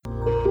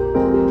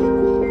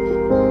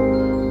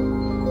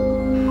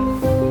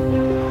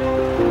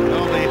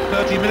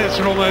words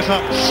for all those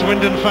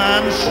Swindon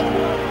fans,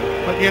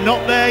 but you're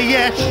not there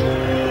yet.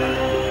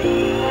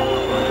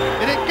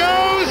 And it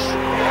goes!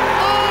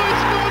 Oh,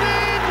 it's gone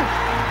in!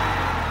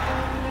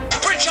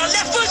 Pritchard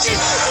left footed,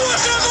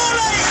 what a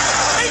volley!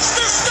 It's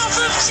the stuff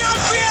of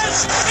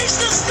champions!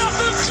 It's the stuff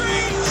of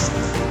dreams!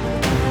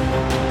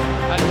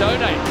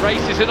 Andone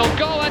races in on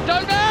goal,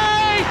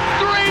 Andone!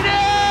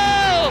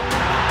 3-0!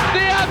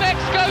 The Amex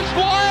goes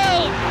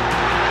wild!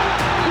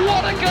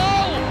 What a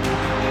goal!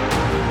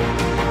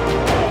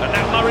 And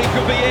now Murray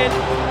could be in.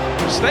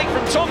 Mistake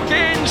from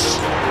Tompkins.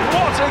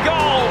 What a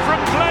goal from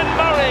Glenn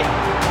Murray.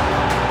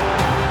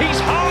 He's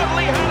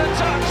hardly had a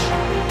touch.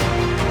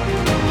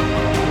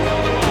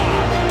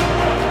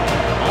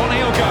 On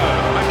he'll go.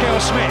 Michael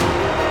Smith.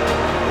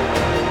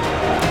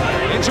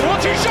 Into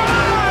what he shot!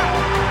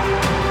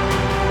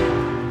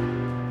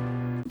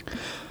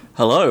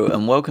 Hello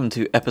and welcome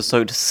to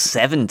episode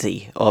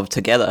 70 of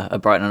Together, a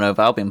Brighton and Hove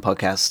Albion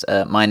podcast.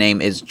 My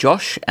name is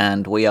Josh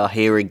and we are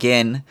here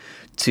again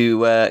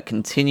to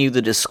continue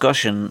the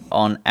discussion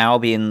on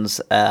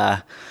Albion's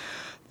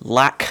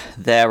lack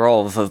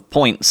thereof of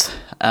points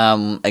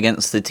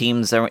against the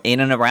teams that are in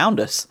and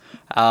around us.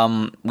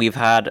 We've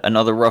had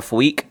another rough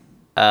week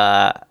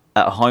at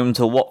home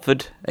to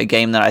Watford, a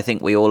game that I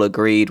think we all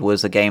agreed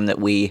was a game that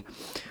we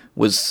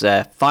was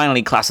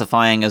finally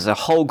classifying as a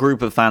whole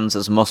group of fans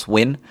as must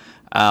win.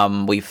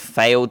 We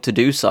failed to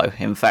do so.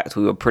 In fact,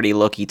 we were pretty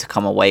lucky to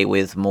come away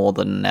with more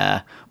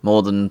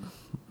than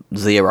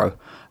zero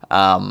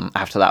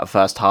after that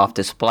first half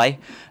display.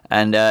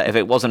 And if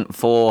it wasn't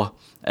for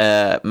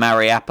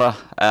Mariappa,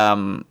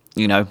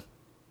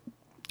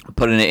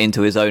 putting it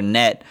into his own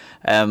net,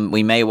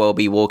 we may well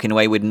be walking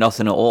away with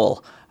nothing at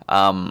all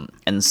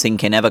and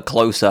sinking ever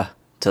closer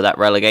to that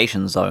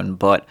relegation zone.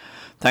 But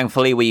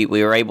thankfully, we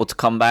were able to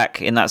come back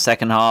in that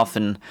second half,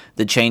 and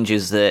the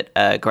changes that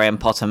Graham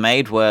Potter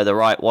made were the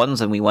right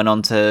ones, and we went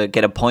on to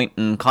get a point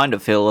and kind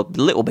of feel a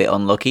little bit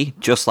unlucky,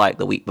 just like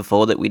the week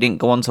before, that we didn't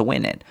go on to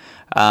win it.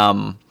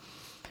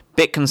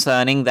 Bit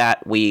concerning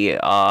that we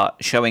are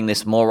showing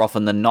this more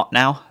often than not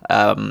now.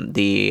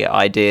 The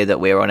idea that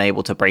we're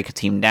unable to break a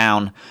team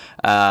down,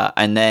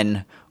 and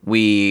then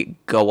we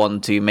go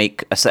on to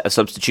make a set of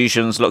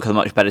substitutions, look at a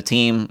much better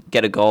team,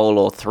 get a goal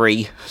or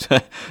three,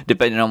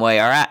 depending on where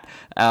you're at,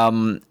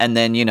 and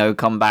then,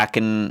 come back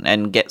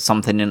and get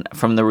something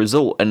from the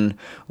result. And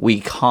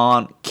we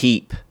can't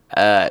keep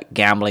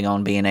gambling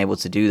on being able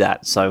to do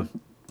that. So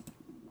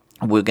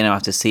we're going to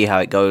have to see how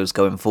it goes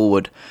going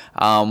forward.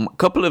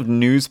 Couple of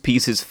news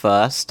pieces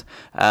first.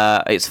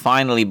 It's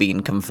finally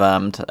been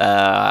confirmed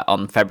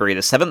on February the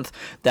 7th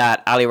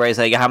that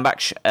Alireza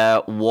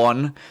Jahanbakhsh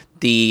won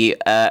the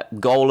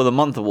Goal of the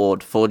Month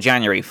award for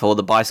January for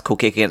the bicycle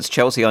kick against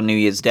Chelsea on New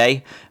Year's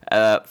Day.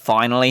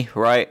 Finally,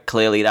 right?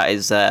 Clearly that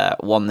is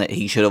one that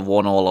he should have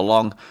won all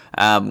along.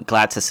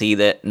 Glad to see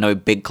that no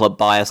big club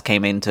bias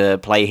came into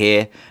play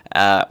here.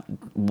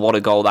 What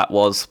a goal that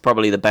was.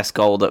 Probably the best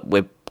goal that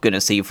we're going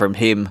to see from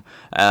him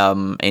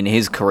in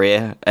his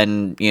career,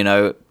 and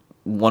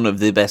one of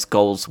the best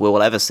goals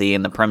we'll ever see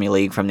in the Premier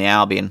League from the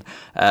Albion,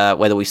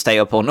 whether we stay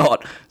up or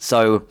not.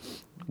 So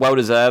well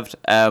deserved.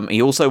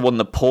 He also won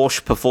the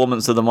Porsche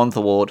Performance of the Month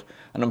award,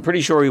 and I'm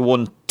pretty sure he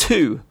won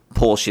 2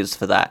 Porsches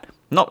for that.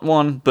 Not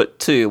one, but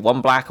 2.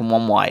 One black and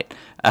one white.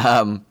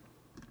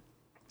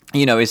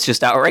 It's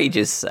just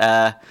outrageous.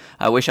 I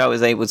wish I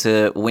was able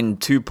to win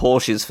 2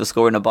 Porsches for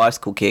scoring a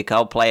bicycle kick.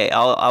 I'll play it.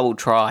 I will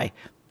try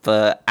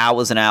for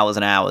hours and hours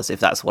and hours if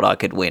that's what I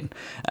could win.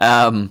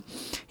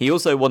 He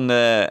also won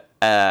the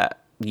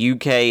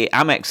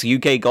Amex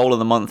UK Goal of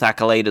the Month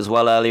accolade as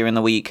well earlier in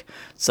the week.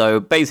 So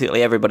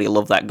basically everybody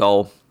loved that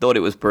goal, thought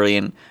it was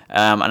brilliant.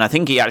 And I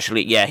think he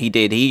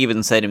did. He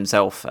even said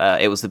himself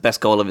it was the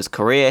best goal of his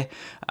career.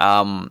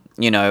 And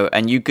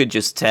you could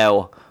just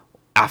tell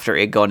after it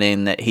had gone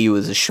in that he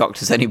was as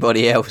shocked as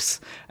anybody else.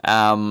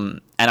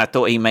 And I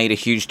thought he made a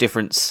huge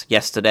difference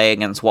yesterday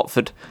against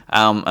Watford.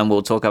 And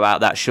we'll talk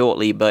about that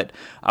shortly. But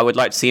I would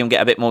like to see him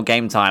get a bit more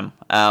game time.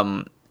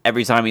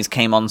 Every time he's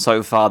came on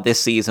so far this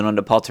season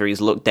under Potter,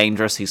 he's looked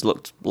dangerous, he's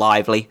looked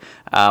lively.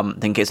 I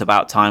think it's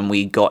about time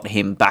we got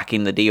him back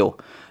in the deal.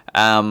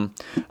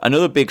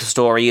 Another big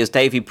story is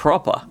Davy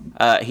Propper.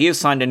 He has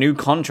signed a new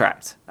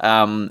contract,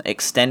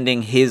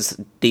 extending his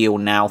deal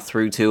now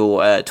through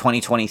to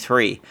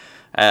 2023,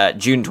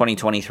 June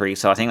 2023.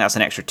 So I think that's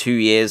an extra 2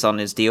 years on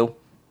his deal.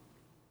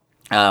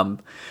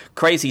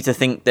 Crazy to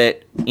think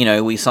that,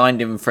 we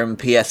signed him from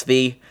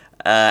PSV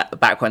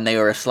back when they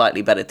were a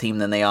slightly better team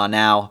than they are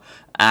now.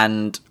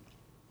 And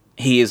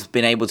he has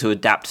been able to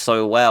adapt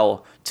so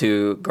well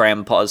to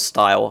Graham Potter's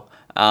style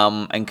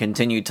and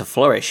continue to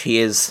flourish.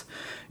 It's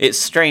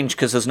strange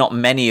because there's not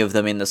many of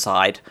them in the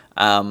side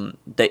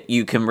that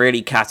you can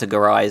really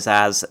categorize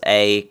as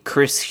a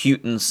Chris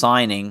Hughton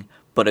signing,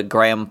 but a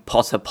Graham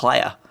Potter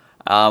player.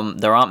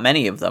 There aren't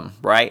many of them,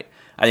 right?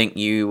 In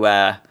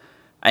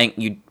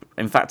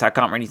fact, I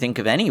can't really think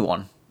of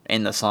anyone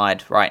in the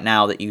side right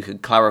now that you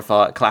could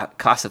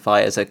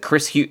classify as a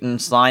Chris Hughton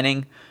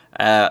signing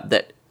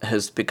that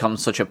has become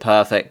such a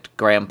perfect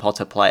Graham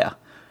Potter player.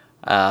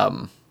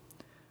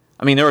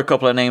 I mean, there are a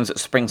couple of names that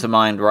spring to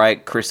mind,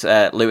 right?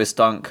 Lewis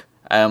Dunk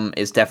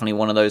is definitely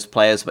one of those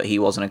players, but he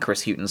wasn't a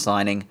Chris Hughton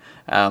signing.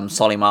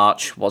 Solly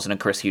March wasn't a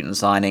Chris Hughton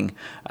signing.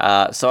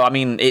 So, I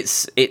mean,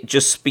 it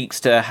just speaks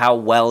to how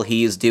well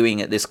he is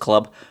doing at this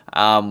club.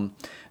 And,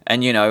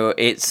 you know,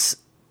 it's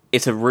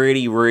a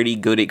really, really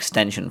good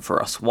extension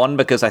for us. One,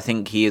 because I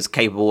think he is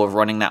capable of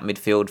running that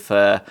midfield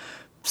for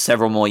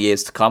several more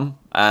years to come.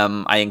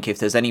 I think if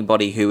there's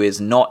anybody who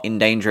is not in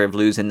danger of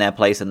losing their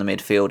place in the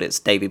midfield, it's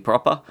Davy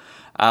Proper.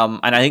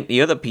 And I think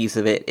the other piece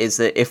of it is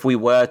that if we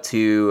were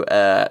to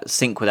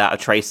sink without a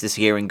trace this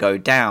year and go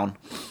down,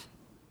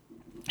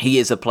 he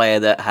is a player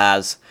that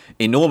has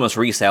enormous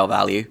resale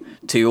value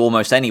to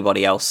almost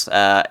anybody else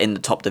in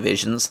the top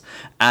divisions.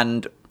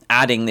 And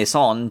adding this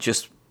on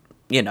just,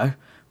 you know,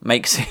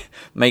 makes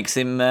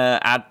him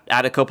add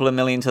a couple of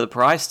million to the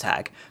price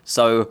tag.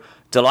 So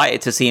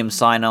delighted to see him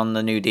sign on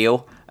the new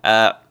deal.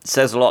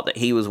 Says a lot that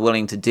he was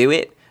willing to do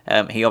it.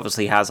 He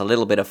obviously has a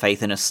little bit of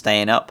faith in us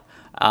staying up.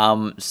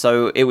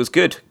 So it was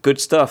good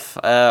stuff.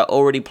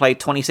 Already played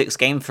 26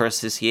 games for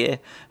us this year.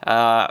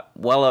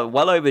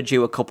 Well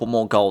overdue a couple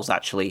more goals,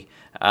 actually.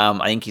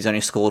 I think he's only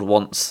scored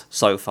once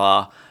so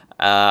far.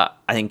 I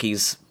think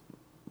he's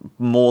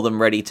more than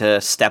ready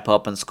to step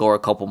up and score a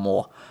couple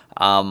more.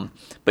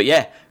 But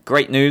yeah,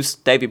 great news.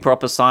 Davy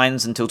Proper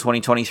signs until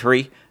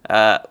 2023.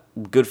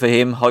 Good for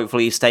him.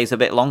 Hopefully he stays a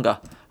bit longer.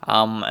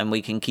 And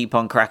we can keep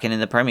on cracking in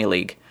the Premier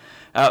League.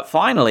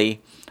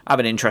 Finally, I have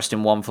an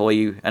interesting one for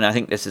you, and I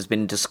think this has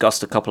been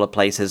discussed a couple of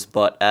places,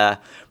 but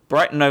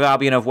Brighton &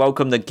 Albion have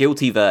welcomed the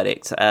guilty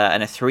verdict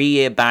and a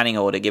 3-year banning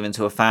order given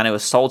to a fan who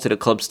assaulted a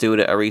club steward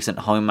at a recent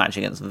home match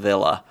against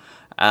Villa.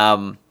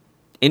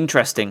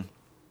 Interesting.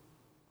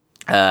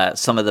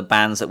 Some of the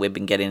bans that we've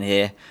been getting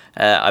here.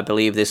 I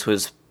believe this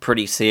was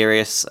pretty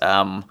serious.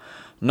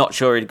 Not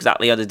sure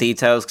exactly other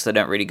details because I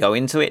don't really go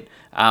into it.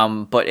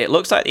 But it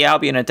looks like the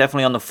Albion are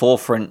definitely on the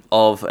forefront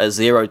of a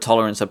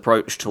zero-tolerance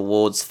approach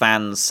towards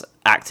fans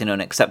acting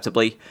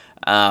unacceptably.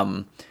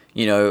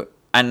 You know,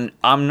 and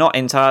I'm not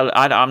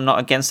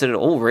against it at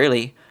all,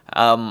 really.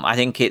 I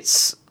think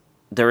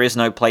there is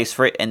no place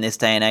for it in this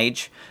day and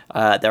age.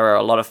 There are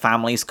a lot of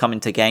families coming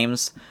to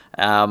games.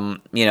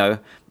 You know,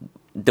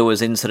 there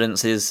was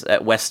incidences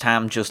at West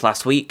Ham just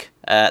last week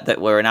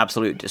that were an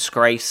absolute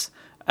disgrace.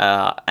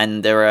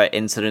 And there are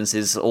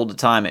incidences all the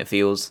time, it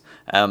feels,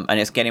 and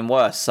it's getting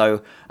worse.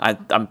 So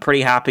I'm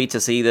pretty happy to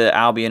see that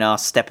Albion are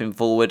stepping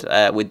forward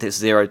with this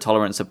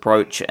zero-tolerance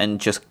approach and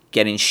just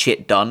getting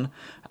shit done.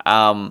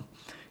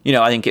 You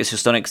know, I think it's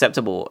just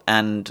unacceptable.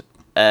 And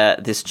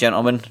this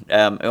gentleman, who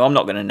I'm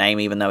not going to name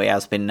even though he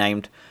has been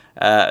named,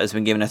 has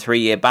been given a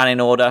 3-year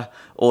banning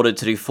ordered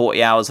to do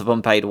 40 hours of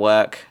unpaid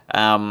work,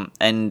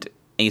 and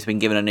he's been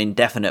given an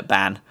indefinite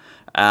ban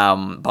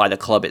by the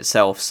club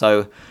itself.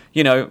 So,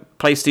 you know,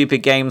 play stupid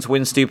games,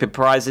 win stupid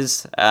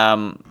prizes.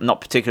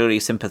 Not particularly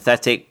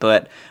sympathetic,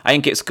 but I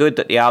think it's good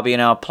that the Albion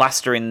are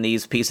plastering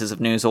these pieces of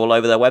news all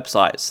over their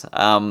websites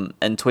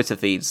and Twitter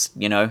feeds.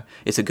 You know,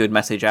 it's a good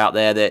message out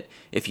there that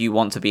if you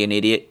want to be an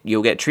idiot,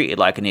 you'll get treated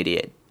like an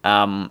idiot.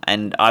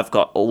 And I've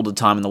got all the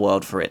time in the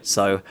world for it.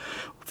 So,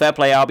 fair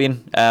play,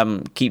 Albion.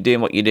 Keep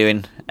doing what you're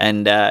doing.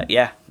 And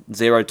yeah,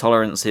 zero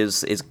tolerance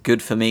is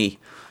good for me.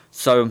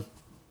 So,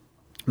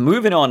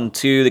 moving on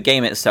to the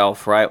game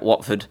itself, right?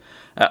 Watford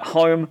at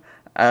home.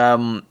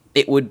 We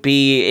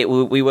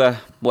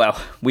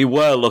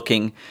were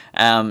looking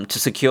to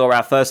secure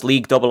our first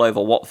league double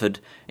over Watford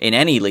in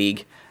any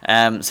league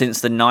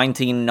since the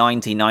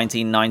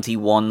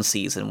 1990-1991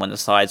 season when the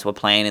sides were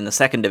playing in the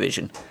second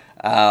division.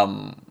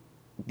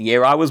 The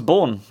year I was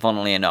born,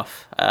 funnily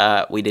enough.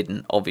 We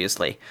didn't,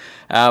 obviously.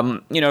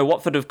 You know,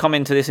 Watford have come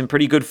into this in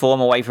pretty good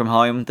form away from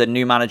home. The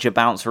new manager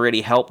bounce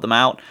really helped them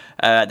out.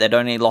 They'd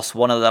only lost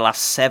one of the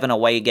last 7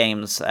 away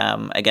games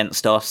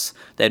against us.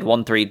 They'd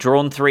won 3,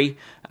 drawn 3.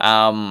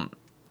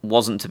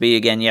 Wasn't to be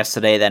again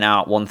yesterday. They're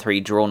now at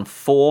 1-3, drawn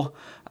 4.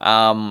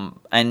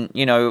 And,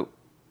 you know,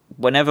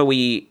 whenever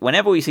we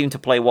seem to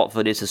play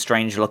Watford, it's a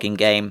strange-looking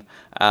game.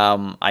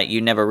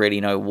 You never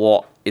really know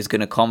what is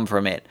going to come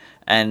from it.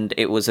 And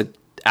it was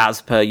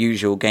as per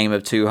usual, game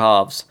of 2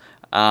 halves.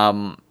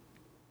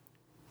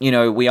 You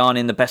know, we aren't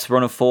in the best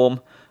run of form.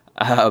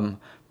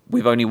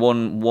 We've only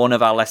won 1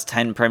 of our last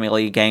 10 Premier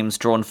League games,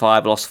 drawn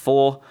 5, lost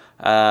 4.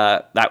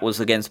 That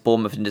was against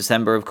Bournemouth in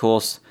December, of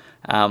course.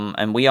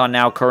 And we are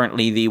now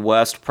currently the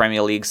worst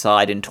Premier League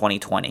side in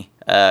 2020.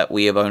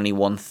 We have only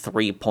won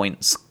 3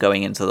 points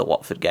going into the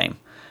Watford game.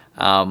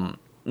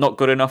 Not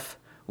good enough.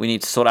 We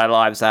need to sort our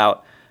lives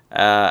out.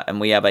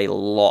 And we have a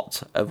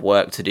lot of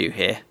work to do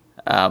here.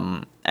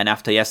 And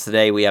after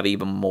yesterday, we have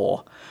even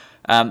more.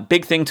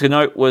 Big thing to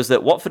note was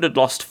that Watford had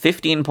lost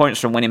 15 points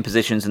from winning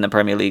positions in the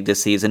Premier League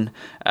this season,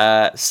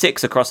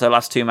 6 across their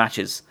last 2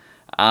 matches.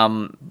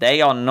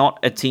 They are not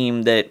a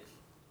team that,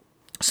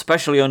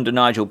 especially under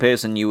Nigel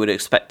Pearson, you would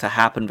expect to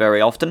happen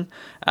very often.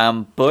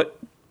 But,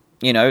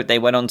 you know, they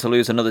went on to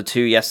lose another 2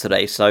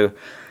 yesterday. So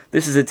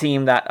this is a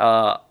team that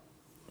are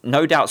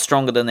no doubt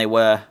stronger than they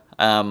were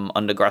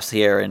under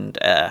Gracia and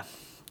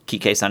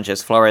Quique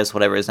Sanchez Flores,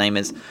 whatever his name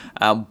is.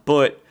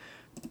 But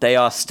they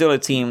are still a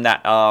team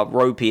that are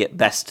ropey at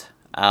best.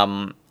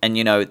 And,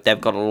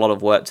 they've got a lot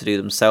of work to do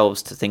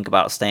themselves to think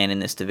about staying in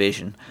this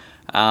division.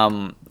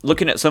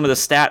 Looking at some of the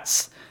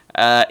stats,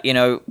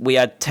 we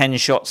had 10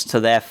 shots to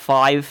their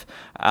 5.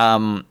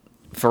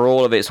 For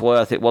all of its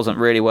worth, it wasn't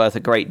really worth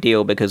a great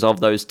deal because of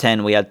those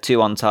 10, we had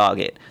 2 on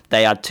target.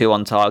 They had 2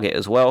 on target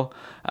as well.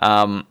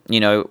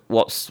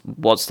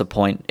 What's the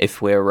point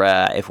if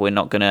we're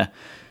not going to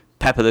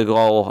pepper the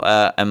goal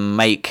and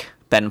make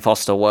Ben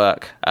Foster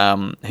work,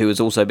 who has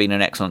also been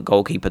an excellent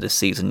goalkeeper this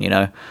season,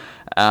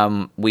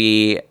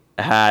 We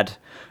had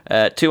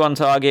 2 on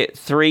target,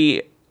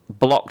 3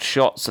 blocked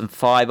shots and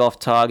 5 off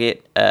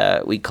target.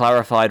 We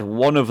clarified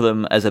one of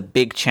them as a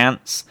big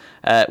chance,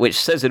 which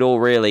says it all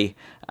really,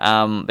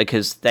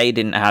 because they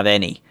didn't have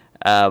any.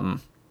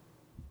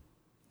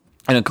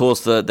 And of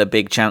course, the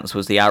big chance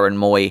was the Aaron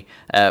Moy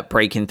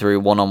breaking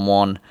through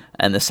one-on-one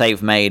and the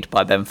save made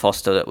by Ben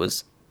Foster that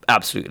was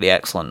absolutely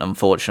excellent,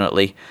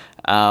 unfortunately.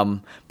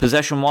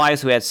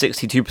 Possession-wise, we had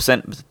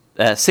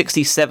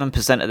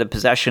 67% of the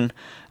possession,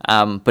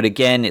 but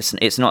again,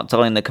 it's not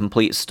telling the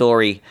complete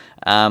story.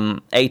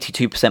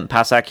 82%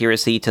 pass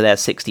accuracy to their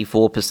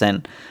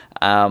 64%.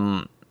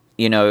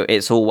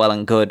 It's all well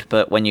and good,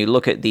 but when you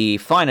look at the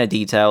finer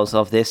details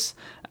of this,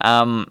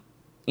 when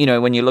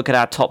you look at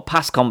our top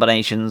pass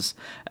combinations,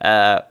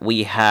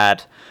 we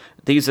had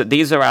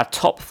these are our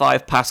top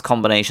 5 pass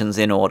combinations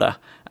in order.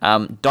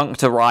 Dunk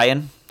to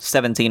Ryan,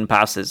 17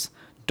 passes.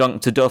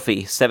 Dunk to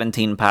Duffy,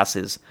 17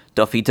 passes.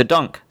 Duffy to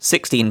Dunk,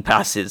 16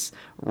 passes.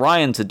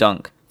 Ryan to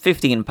Dunk,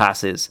 15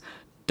 passes.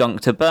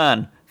 Dunk to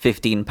Burn,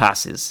 15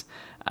 passes.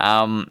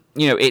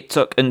 It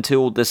took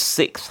until the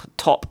 6th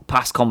top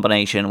pass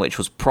combination, which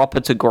was proper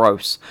to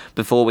Gross,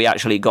 before we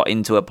actually got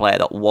into a player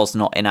that was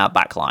not in our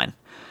backline.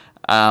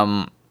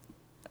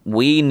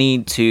 We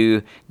need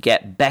to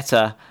get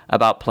better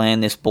about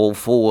playing this ball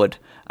forward.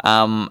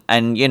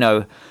 When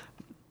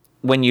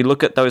you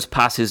look at those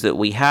passes that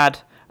we had,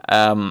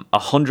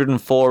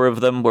 104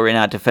 of them were in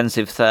our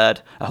defensive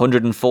third,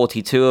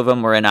 142 of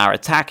them were in our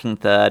attacking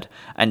third,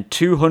 and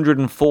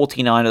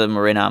 249 of them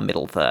were in our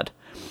middle third.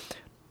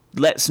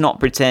 Let's not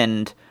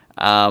pretend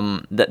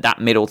that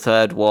middle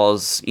third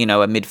was, a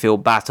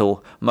midfield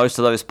battle. Most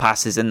of those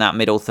passes in that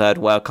middle third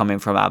were coming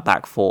from our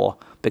back 4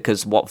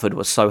 because Watford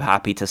was so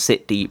happy to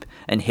sit deep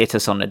and hit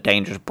us on a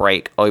dangerous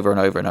break over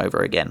and over and over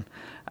again.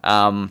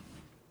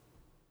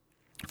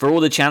 For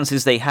all the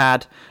chances they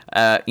had,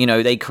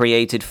 they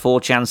created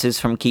 4 chances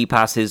from key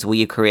passes.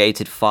 We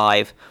created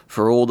 5.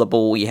 For all the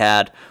ball we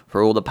had,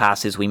 for all the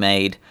passes we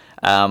made,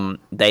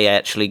 they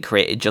actually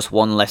created just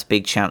 1 less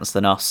big chance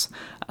than us.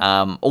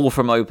 All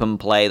from open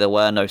play. There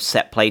were no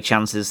set play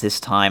chances this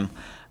time.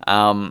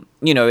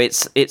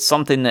 It's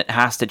something that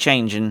has to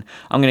change, and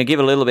I'm going to give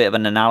a little bit of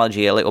an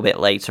analogy a little bit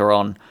later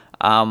on.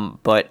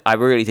 But I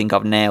really think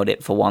I've nailed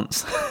it for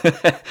once.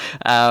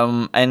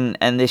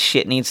 And this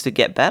shit needs to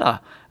get better.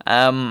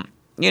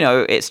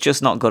 It's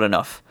just not good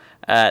enough.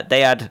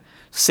 They had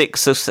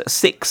 6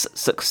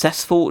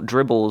 successful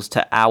dribbles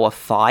to our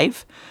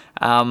 5.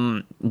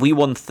 We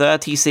won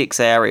 36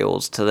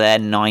 aerials to their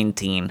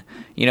 19.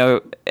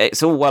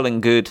 It's all well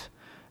and good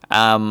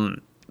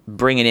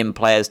bringing in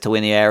players to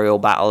win the aerial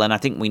battle, and I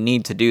think we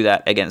need to do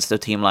that against a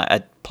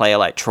player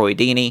like Troy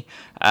Deeney.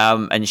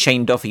 And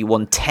Shane Duffy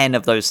won 10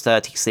 of those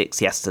 36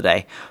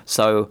 yesterday.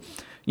 So,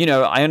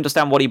 I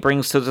understand what he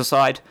brings to the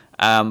side.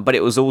 But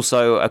it was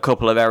also a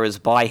couple of errors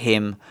by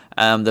him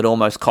that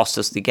almost cost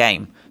us the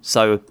game.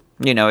 So,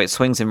 it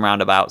swings and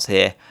roundabouts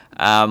here.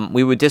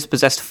 We were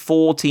dispossessed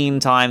 14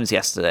 times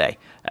yesterday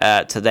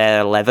to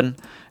their 11.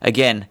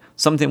 Again,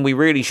 something we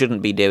really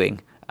shouldn't be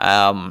doing.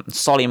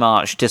 Solly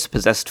March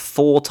dispossessed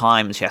 4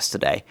 times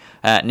yesterday.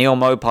 Neil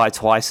Mopai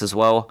twice as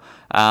well.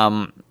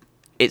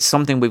 It's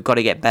something we've got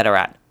to get better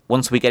at.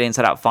 Once we get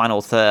into that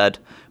final third,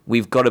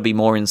 we've got to be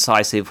more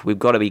incisive. We've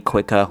got to be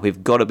quicker.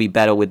 We've got to be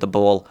better with the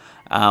ball.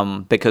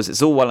 Because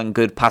it's all well and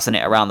good passing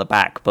it around the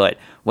back, but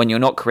when you're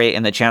not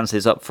creating the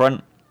chances up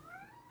front,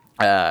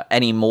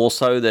 any more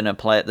so than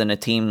a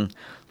team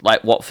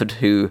like Watford,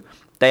 who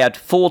they had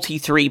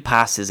 43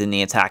 passes in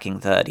the attacking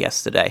third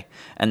yesterday,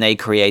 and they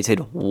created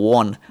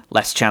 1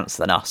 less chance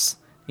than us.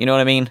 You know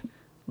what I mean?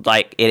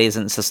 It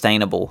isn't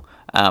sustainable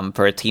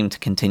for a team to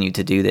continue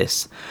to do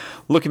this.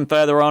 Looking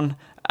further on,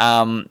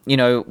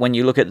 when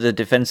you look at the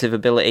defensive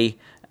ability,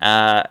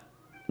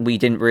 we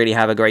didn't really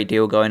have a great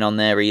deal going on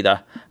there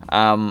either.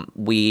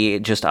 We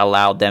just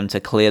allowed them to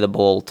clear the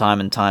ball time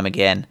and time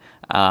again.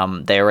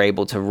 They were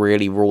able to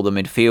really rule the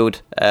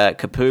midfield.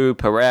 Capu,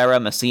 Pereira,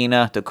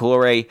 Messina,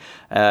 Doucouré,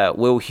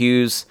 Will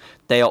Hughes,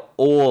 they are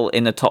all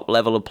in the top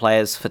level of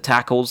players for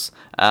tackles.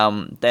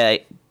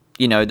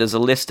 There's a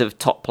list of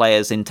top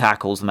players in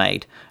tackles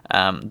made.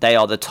 They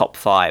are the top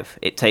 5.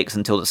 It takes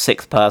until the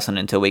 6th person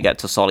until we get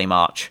to Solly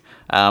March,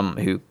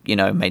 who,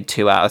 made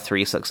 2 out of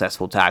 3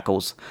 successful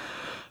tackles.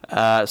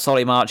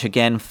 Solly March,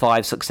 again,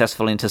 5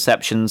 successful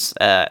interceptions,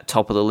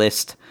 top of the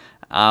list.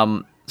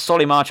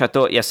 Solly March, I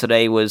thought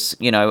yesterday was,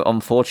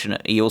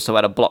 unfortunate. He also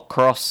had a block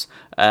cross,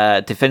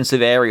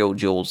 defensive aerial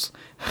duels.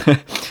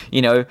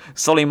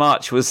 Solly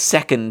March was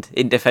second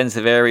in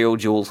defensive aerial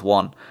duels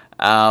won.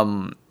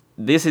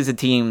 This is a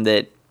team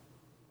that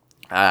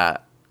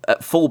at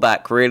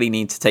fullback really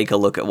need to take a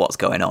look at what's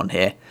going on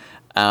here.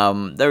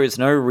 There is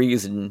no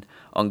reason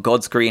on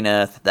God's green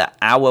earth that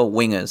our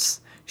wingers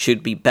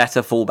should be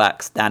better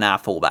fullbacks than our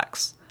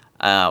fullbacks.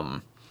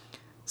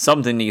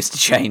 Something needs to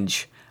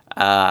change,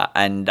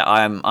 and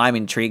I'm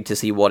intrigued to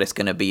see what it's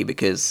going to be,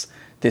 because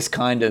this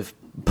kind of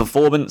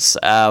performance,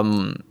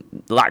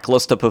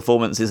 lackluster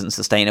performance, isn't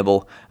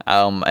sustainable,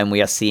 and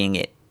we are seeing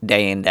it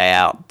day in, day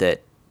out,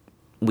 that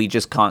we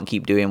just can't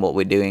keep doing what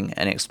we're doing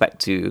and expect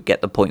to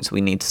get the points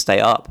we need to stay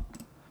up.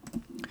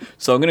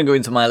 So I'm going to go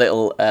into my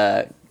little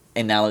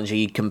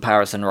analogy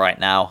comparison right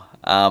now.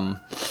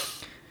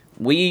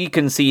 We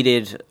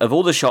conceded, of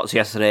all the shots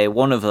yesterday,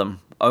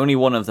 only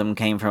one of them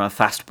came from a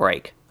fast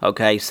break.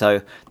 Okay,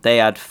 so they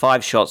had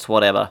 5 shots,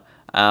 whatever.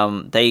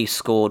 They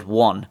scored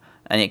 1,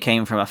 and it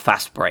came from a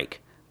fast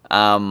break.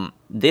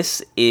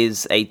 This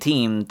is a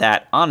team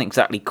that aren't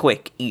exactly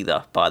quick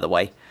either, by the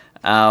way.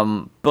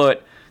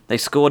 But they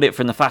scored it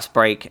from the fast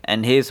break,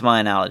 and here's my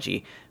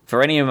analogy.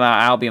 For any of our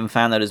Albion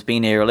fan that has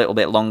been here a little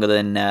bit longer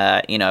than,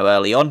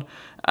 early on,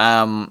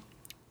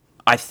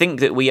 I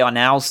think that we are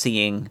now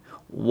seeing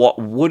what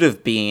would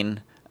have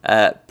been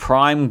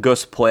prime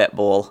Gus Poyet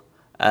ball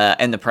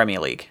in the Premier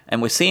League.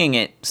 And we're seeing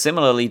it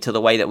similarly to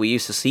the way that we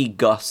used to see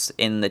Gus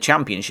in the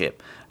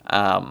Championship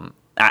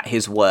at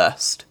his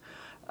worst.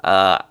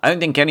 I don't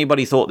think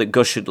anybody thought that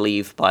Gus should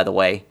leave, by the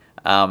way.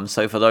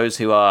 So for those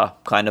who are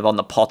kind of on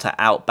the Potter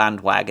out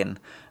bandwagon,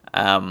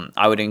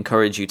 I would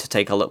encourage you to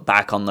take a look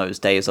back on those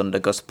days under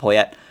Gus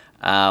Poyet.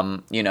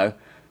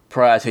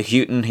 Prior to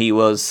Houghton, he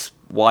was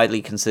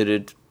widely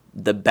considered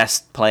the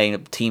best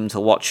playing team to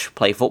watch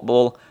play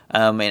football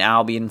in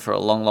Albion for a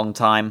long, long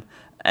time.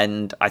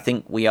 And I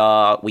think we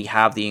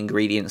have the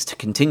ingredients to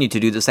continue to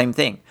do the same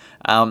thing.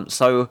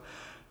 So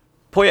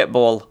Poyet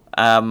ball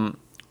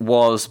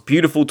was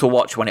beautiful to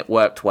watch when it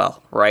worked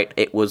well, right?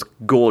 It was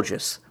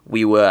gorgeous.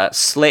 We were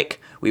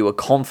slick, we were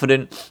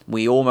confident,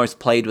 we almost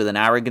played with an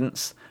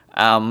arrogance,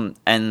 and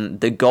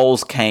the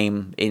goals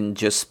came in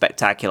just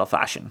spectacular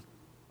fashion.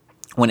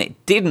 When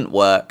it didn't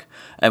work,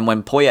 and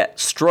when Poyet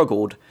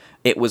struggled,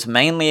 it was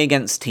mainly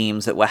against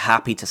teams that were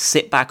happy to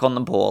sit back on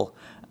the ball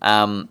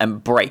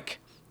and break.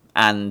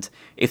 And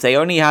if they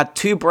only had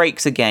 2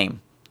 breaks a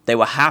game, they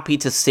were happy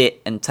to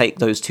sit and take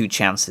those 2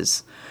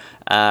 chances,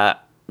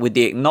 with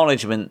the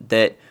acknowledgement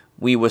that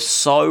we were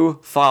so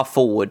far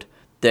forward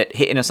that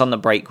hitting us on the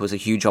break was a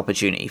huge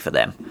opportunity for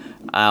them.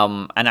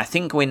 And I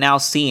think we're now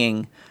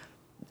seeing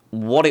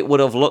what it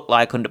would have looked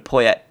like under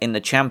Poyet in the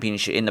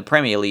Championship, in the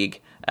Premier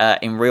League,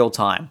 in real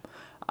time.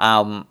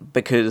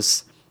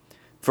 Because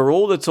for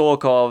all the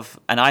talk of,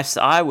 and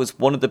I was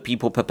one of the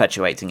people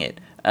perpetuating it,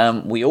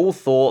 we all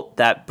thought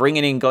that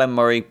bringing in Glenn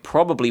Murray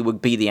probably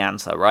would be the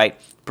answer, right?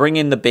 Bring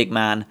in the big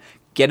man,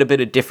 get a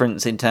bit of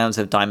difference in terms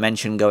of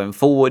dimension going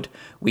forward.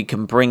 We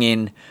can bring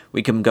in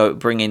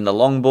the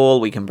long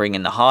ball, we can bring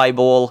in the high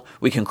ball,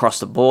 we can cross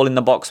the ball in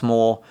the box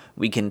more,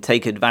 we can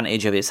take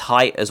advantage of his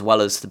height as well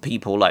as the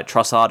people like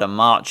Trossard and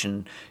March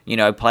and,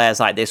 players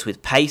like this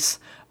with pace,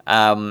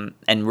 and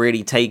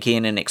really take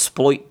in and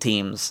exploit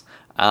teams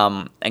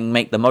and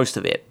make the most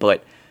of it.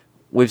 But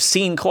we've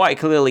seen quite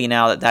clearly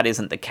now that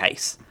isn't the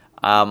case.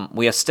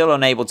 We are still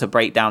unable to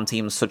break down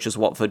teams such as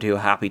Watford, who are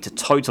happy to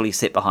totally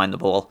sit behind the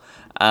ball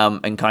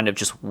and kind of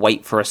just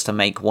wait for us to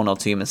make 1 or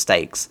 2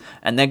 mistakes.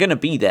 And they're going to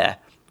be there,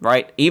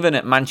 right? Even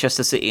at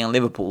Manchester City and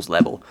Liverpool's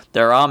level,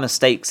 there are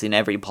mistakes in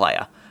every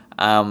player.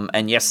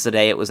 And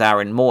yesterday it was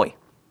Aaron Moy.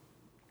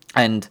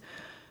 And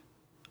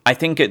I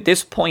think at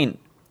this point,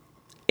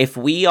 if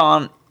we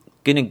aren't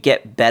going to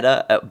get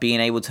better at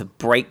being able to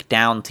break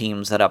down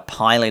teams that are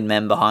piling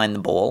men behind the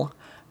ball,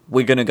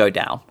 we're going to go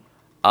down.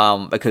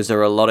 Because there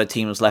are a lot of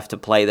teams left to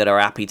play that are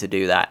happy to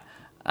do that.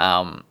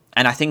 And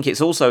I think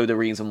it's also the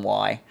reason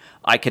why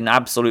I can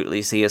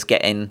absolutely see us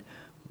getting...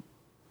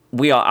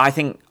 I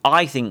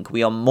think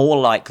we are more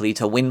likely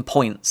to win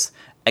points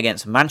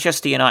against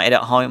Manchester United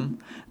at home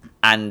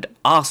and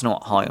Arsenal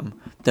at home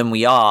than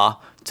we are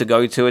to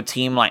go to a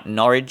team like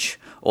Norwich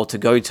or to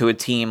go to a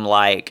team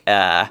like...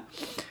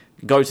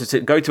 go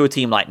to a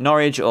team like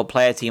Norwich or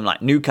play a team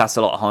like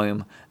Newcastle at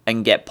home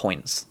and get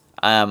points.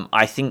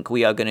 I think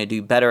we are going to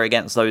do better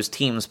against those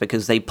teams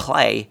because they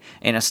play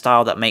in a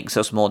style that makes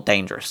us more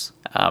dangerous,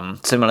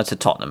 similar to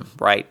Tottenham,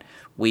 right?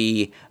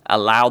 We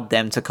allowed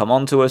them to come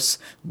onto us.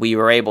 We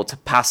were able to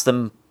pass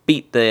them,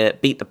 beat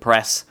the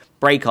press,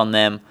 break on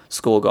them,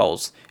 score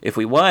goals. If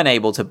we weren't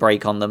able to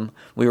break on them,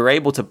 we were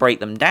able to break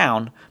them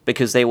down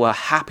because they were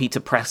happy to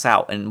press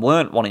out and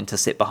weren't wanting to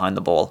sit behind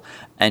the ball.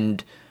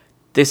 And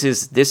this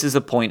is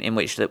a point in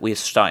which that we're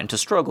starting to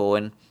struggle.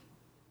 And,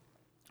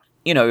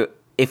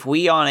 if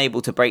we aren't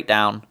able to break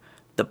down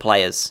the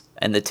players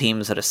and the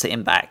teams that are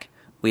sitting back,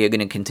 we are going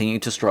to continue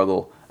to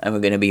struggle and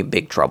we're going to be in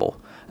big trouble.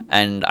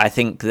 And I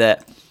think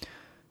that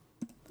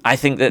I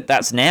think that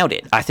that's nailed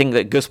it. I think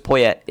that Gus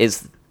Poyet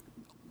is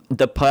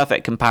the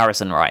perfect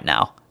comparison right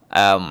now.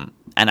 And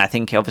I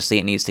think obviously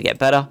it needs to get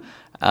better.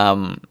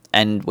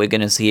 And we're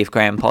going to see if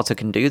Graham Potter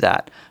can do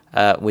that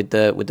with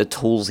the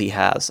tools he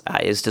has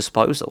at his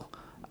disposal.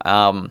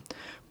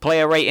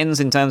 Player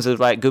ratings in terms of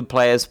like good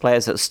players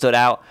that stood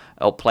out,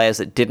 or players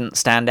that didn't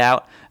stand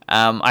out.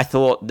 I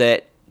thought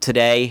that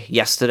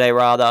yesterday,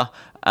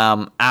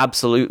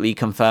 absolutely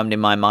confirmed in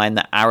my mind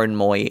that Aaron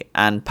Moy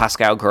and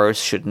Pascal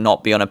Gross should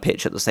not be on a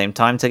pitch at the same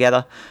time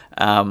together.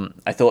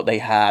 I thought they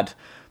had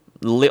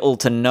little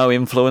to no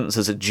influence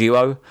as a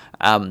duo.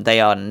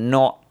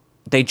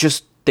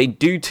 They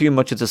do too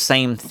much of the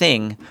same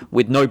thing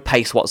with no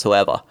pace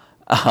whatsoever.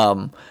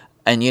 And,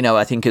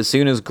 I think as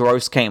soon as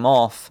Gross came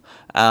off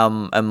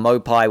and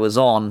Mopai was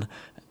on,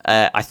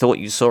 I thought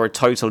you saw a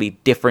totally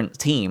different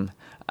team.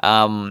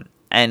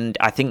 And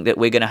I think that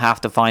we're going to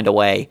have to find a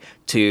way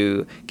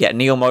to get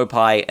Neal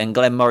Mopai and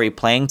Glenn Murray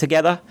playing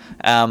together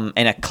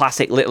in a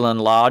classic little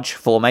and large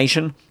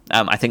formation.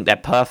 I think they're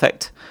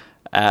perfect.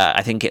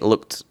 I think it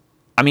looked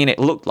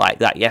like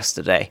that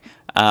yesterday.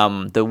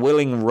 The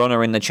willing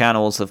runner in the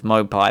channels of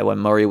Mopai when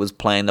Murray was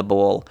playing the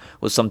ball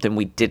was something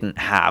we didn't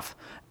have.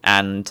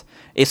 And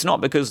it's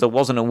not because there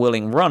wasn't a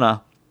willing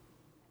runner,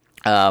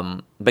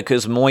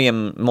 because Moy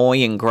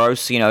and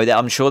Gross,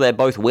 I'm sure they're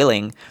both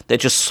willing. They're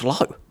just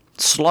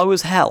slow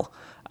as hell,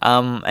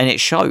 and it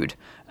showed.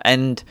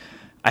 And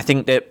I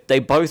think that they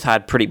both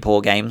had pretty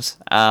poor games.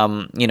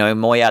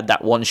 Moy had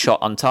that one shot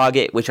on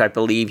target, which I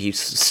believe you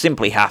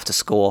simply have to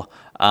score.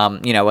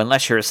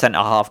 Unless you're a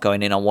centre-half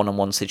going in a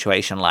one-on-one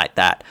situation like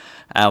that,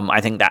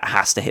 I think that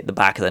has to hit the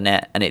back of the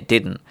net, and it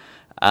didn't.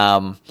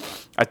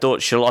 I thought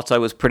Shalotto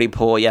was pretty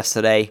poor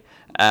yesterday.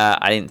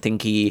 I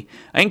think he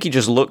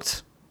just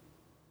looked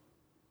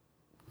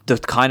the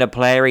kind of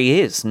player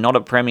he is, not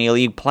a Premier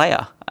League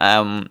player.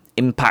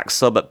 Impact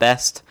sub at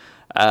best.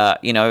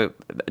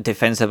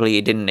 Defensively,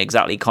 he didn't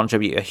exactly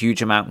contribute a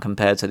huge amount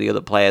compared to the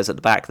other players at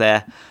the back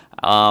there.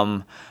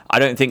 I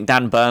don't think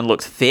Dan Burn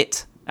looked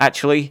fit,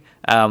 actually.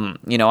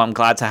 I'm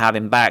glad to have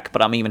him back,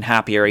 but I'm even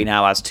happier he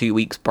now has 2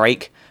 weeks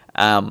break,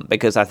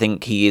 because I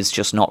think he is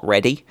just not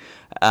ready.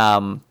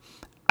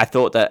 I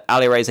thought that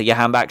Alireza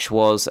Jahanbakhsh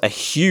was a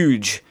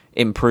huge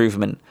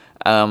improvement,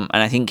 and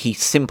I think he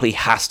simply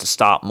has to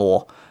start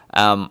more.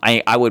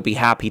 I would be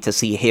happy to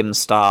see him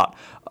start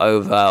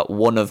over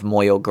one of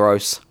Moy or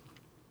Gross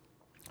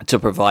to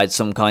provide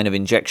some kind of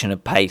injection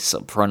of pace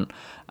up front.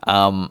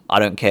 I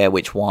don't care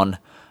which one.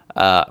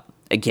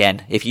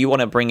 Again, if you want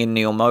to bring in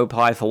Neal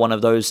Mopai for one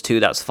of those two,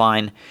 that's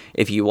fine.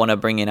 If you want to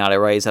bring in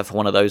Alireza for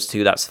one of those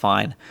two, that's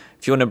fine.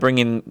 If you want to bring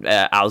in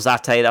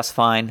Alzate, that's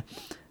fine.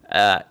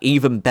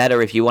 Even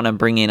better if you want to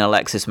bring in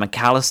Alexis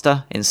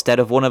McAllister instead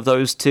of one of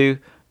those two,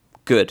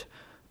 good.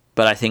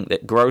 But I think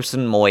that Gross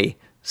and Moy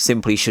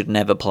simply should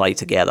never play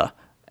together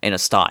in a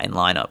starting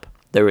lineup.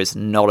 There is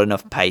not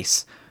enough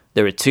pace.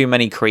 There are too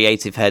many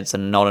creative heads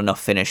and not enough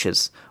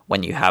finishers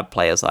when you have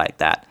players like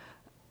that,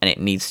 and it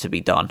needs to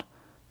be done.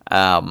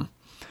 I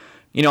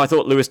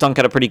thought Lewis Dunk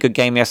had a pretty good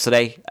game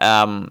yesterday.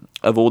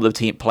 Of all the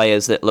team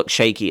players that looked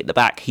shaky at the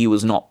back, he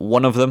was not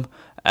one of them.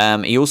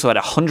 He also had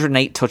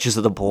 108 touches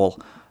of the ball.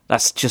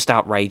 That's just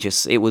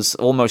outrageous. It was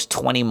almost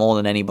 20 more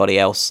than anybody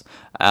else.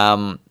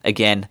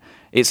 Again,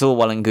 it's all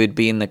well and good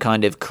being the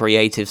kind of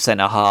creative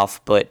centre-half,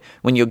 but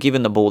when you're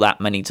given the ball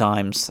that many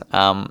times,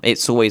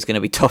 it's always going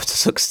to be tough to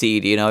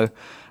succeed,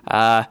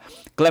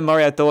 Glenn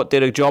Murray, I thought,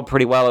 did a job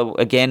pretty well.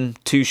 Again,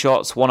 2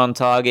 shots, 1 on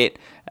target.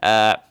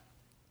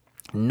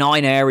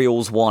 9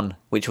 aerials, 1,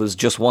 which was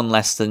just 1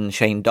 less than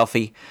Shane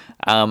Duffy.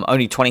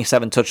 Only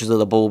 27 touches of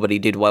the ball, but he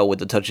did well with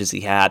the touches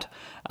he had.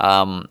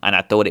 And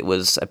I thought it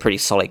was a pretty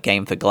solid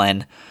game for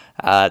Glenn.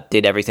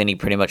 Did everything he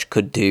pretty much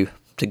could do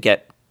to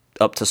get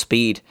up to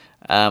speed.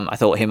 I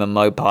thought him and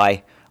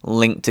Mopai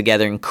linked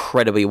together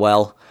incredibly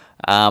well.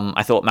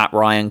 I thought Matt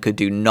Ryan could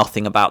do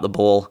nothing about the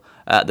ball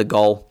at the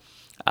goal.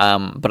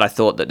 But I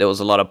thought that there was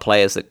a lot of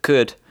players that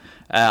could.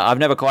 I've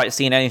never quite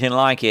seen anything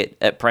like it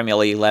at Premier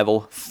League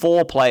level.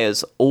 4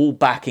 players all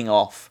backing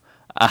off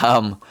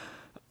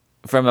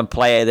from a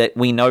player that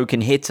we know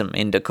can hit him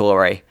in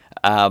Doucouré.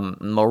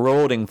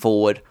 Marauding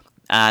forward,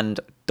 and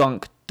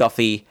Dunk,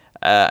 Duffy,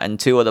 and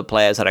 2 other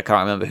players that I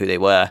can't remember who they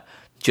were,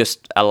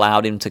 just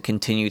allowed him to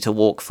continue to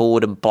walk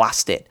forward and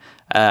blast it.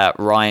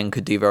 Ryan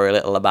could do very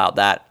little about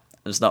that.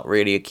 There's not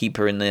really a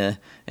keeper in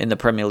the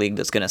Premier League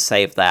that's going to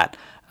save that.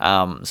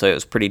 So it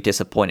was pretty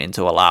disappointing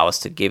to allow us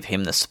to give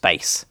him the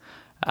space.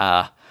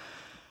 Other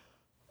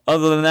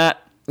than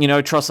that,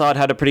 Trossard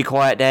had a pretty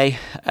quiet day.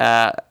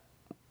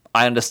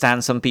 I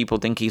understand some people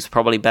think he's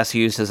probably best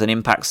used as an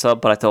impact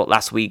sub, but I thought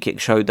last week it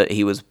showed that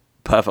he was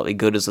perfectly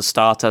good as a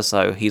starter,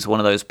 so he's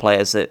one of those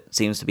players that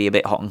seems to be a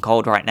bit hot and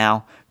cold right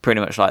now, pretty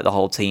much like the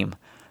whole team.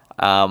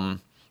 But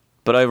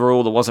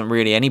overall, there wasn't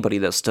really anybody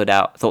that stood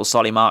out. I thought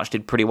Solly March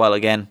did pretty well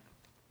again.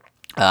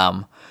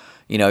 From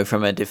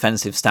a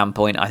defensive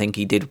standpoint, I think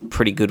he did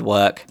pretty good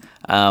work.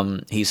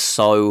 He's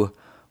so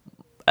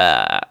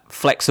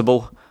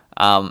flexible.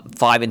 5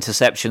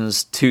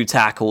 interceptions, 2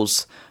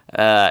 tackles.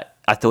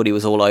 I I thought he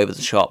was all over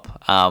the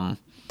shop, and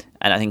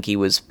I think he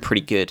was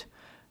pretty good.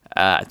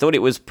 I thought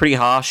it was pretty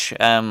harsh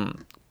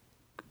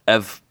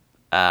of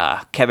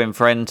Kevin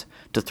Friend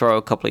to throw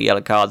a couple of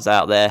yellow cards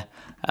out there.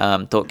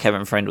 Thought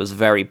Kevin Friend was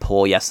very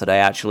poor yesterday,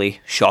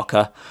 actually.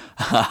 Shocker.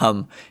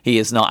 He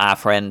is not our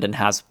friend and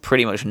has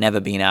pretty much never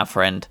been our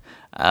friend.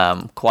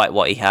 Quite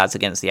what he has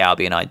against the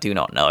Albion, I do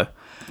not know.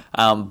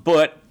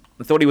 But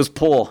I thought he was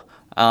poor.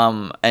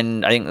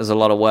 And I think there's a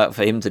lot of work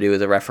for him to do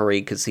as a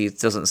referee because he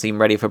doesn't seem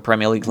ready for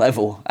Premier League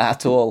level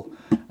at all.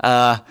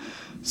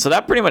 So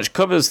that pretty much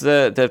covers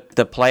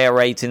the player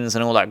ratings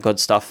and all that good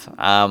stuff.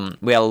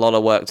 We have a lot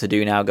of work to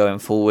do now going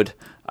forward.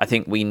 I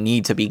think we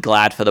need to be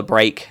glad for the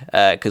break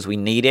because we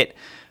need it.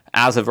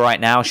 As of right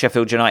now,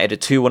 Sheffield United are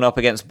 2-1 up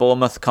against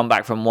Bournemouth, come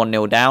back from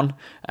 1-0 down.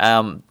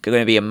 Going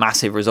to be a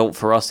massive result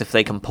for us if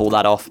they can pull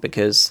that off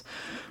because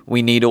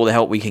we need all the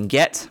help we can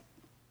get.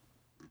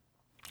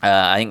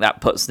 I think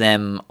that puts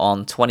them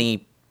on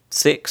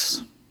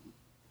 26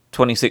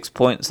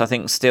 points, I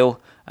think,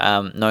 still.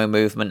 No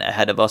movement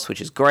ahead of us,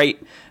 which is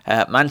great.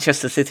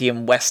 Manchester City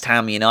and West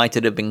Ham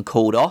United have been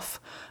called off.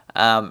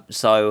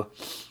 So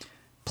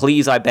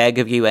please, I beg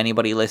of you,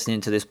 anybody listening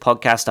to this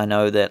podcast, I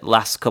know that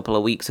last couple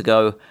of weeks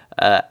ago,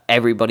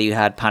 everybody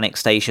had panic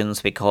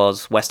stations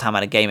because West Ham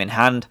had a game in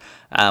hand.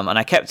 And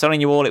I kept telling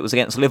you all it was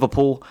against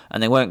Liverpool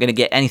and they weren't going to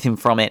get anything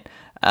from it.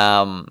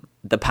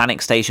 The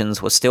panic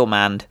stations were still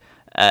manned.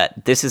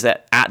 This is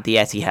at the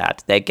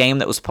Etihad. Their game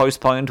that was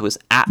postponed was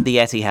at the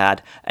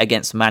Etihad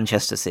against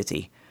Manchester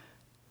City.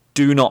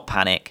 Do not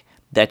panic.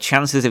 Their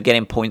chances of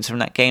getting points from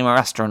that game are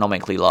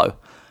astronomically low.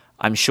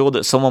 I'm sure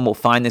that someone will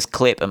find this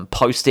clip and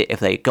post it if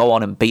they go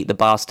on and beat the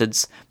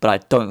bastards, but I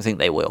don't think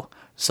they will.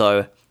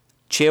 So,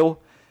 chill.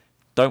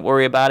 Don't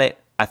worry about it.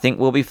 I think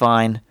we'll be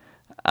fine.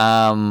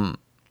 Let's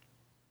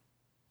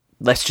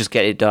just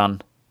get it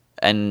done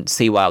and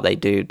see how they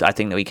do. I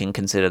think that we can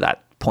consider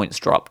that points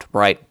dropped,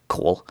 right?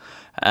 Cool.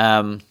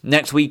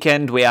 Next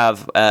weekend, we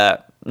have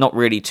not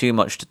really too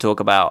much to talk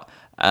about.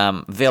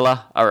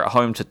 Villa are at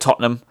home to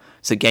Tottenham.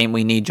 It's a game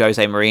we need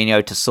Jose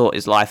Mourinho to sort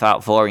his life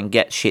out for and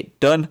get shit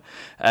done.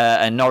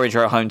 And Norwich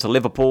are at home to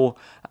Liverpool.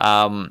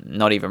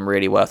 Not even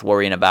really worth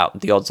worrying about.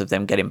 The odds of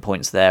them getting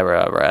points there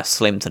are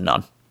slim to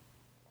none.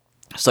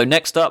 So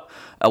next up,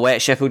 away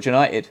at Sheffield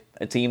United,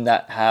 a team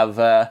that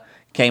have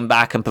came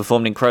back and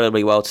performed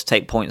incredibly well to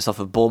take points off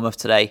of Bournemouth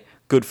today.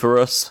 Good for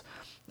us.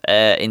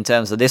 In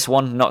terms of this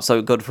one, not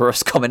so good for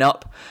us coming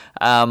up.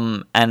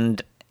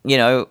 And, you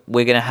know,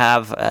 we're going to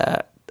have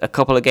a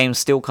couple of games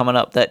still coming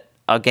up that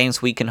are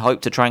games we can hope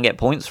to try and get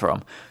points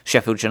from.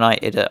 Sheffield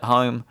United at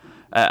home,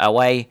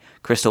 away,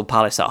 Crystal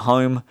Palace at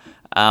home.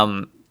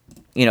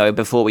 You know,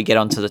 before we get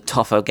on to the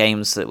tougher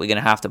games that we're going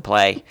to have to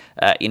play,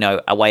 you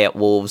know, away at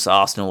Wolves,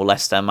 Arsenal,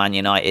 Leicester, Man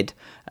United,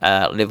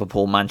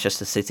 Liverpool,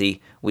 Manchester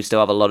City. We still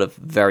have a lot of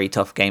very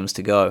tough games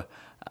to go.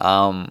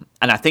 And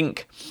I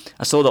think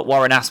I saw that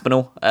Warren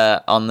Aspinall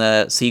on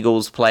the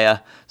Seagulls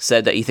player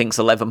said that he thinks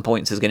 11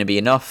 points is going to be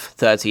enough,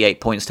 38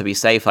 points to be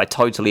safe. I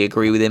totally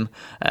agree with him.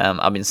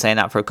 I've been saying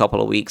that for a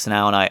couple of weeks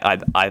now, and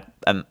I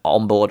am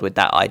on board with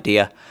that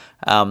idea.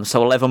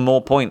 So 11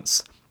 more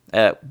points,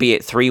 be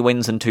it 3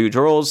 wins and 2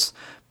 draws,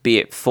 be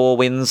it 4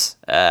 wins.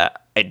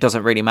 It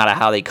doesn't really matter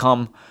how they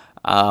come.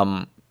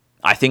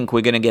 I think we're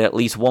going to get at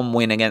least 1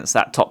 win against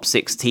that top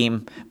 6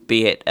 team,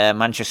 be it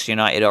Manchester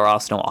United or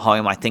Arsenal at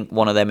home. I think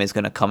one of them is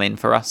going to come in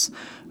for us.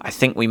 I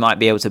think we might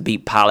be able to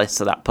beat Palace,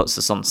 so that puts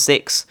us on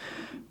 6,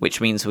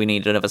 which means we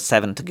need another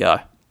 7 to go.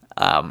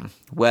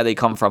 Where they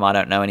come from, I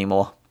don't know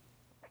anymore.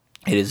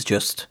 There is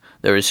just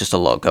a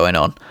lot going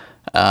on.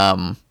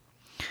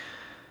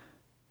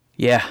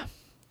 Yeah,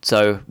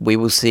 so we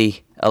will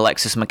see.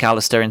 Alexis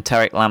McAllister and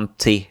Tariq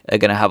Lamptey are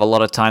going to have a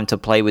lot of time to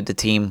play with the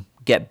team,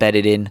 get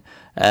bedded in.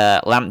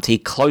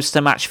 Lamptey close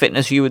to match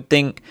fitness, you would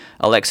think.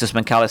 Alexis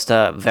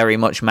McAllister very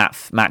much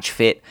match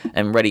fit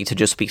and ready to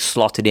just be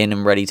slotted in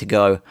and ready to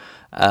go.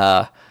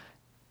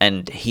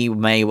 And he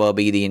may well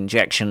be the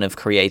injection of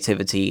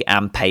creativity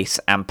and pace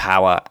and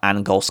power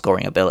and goal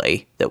scoring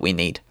ability that we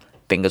need.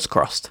 Fingers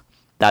crossed.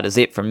 That is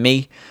it from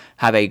me.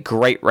 Have a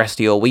great rest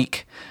of your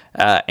week.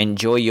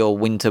 Enjoy your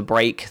winter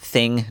break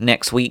thing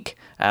next week.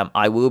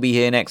 I will be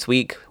here next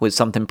week with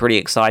something pretty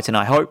exciting,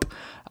 I hope.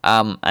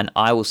 And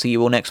I will see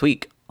you all next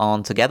week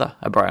on Together,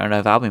 a Brighton &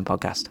 Hove Albion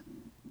podcast.